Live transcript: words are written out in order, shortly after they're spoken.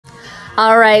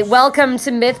All right, welcome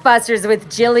to Mythbusters with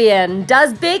Jillian.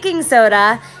 Does baking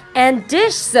soda and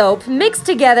dish soap mixed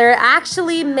together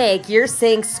actually make your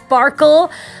sink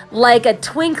sparkle like a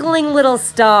twinkling little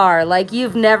star like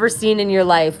you've never seen in your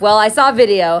life? Well, I saw a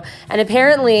video, and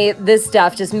apparently this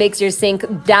stuff just makes your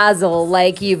sink dazzle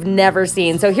like you've never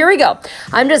seen. So here we go.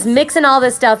 I'm just mixing all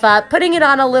this stuff up, putting it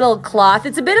on a little cloth.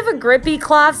 It's a bit of a grippy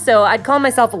cloth, so I'd call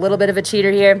myself a little bit of a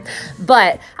cheater here.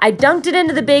 But I dunked it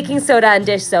into the baking soda and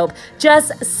dish soap,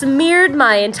 just smeared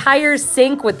my entire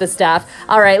sink with the stuff.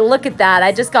 All right, look at that.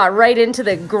 I just got right into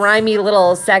the grimy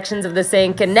little sections of the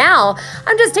sink, and now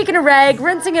I'm just taking a rag,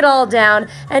 rinsing it all down,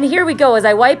 and here we go as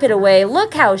I wipe it away.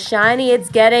 Look how shiny it's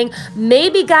getting.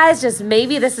 Maybe, guys, just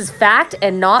maybe this is fact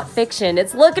and not fiction.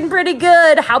 It's looking pretty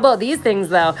good. How about these things,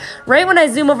 though? Right when I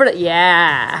zoom over to,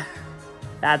 yeah,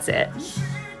 that's it.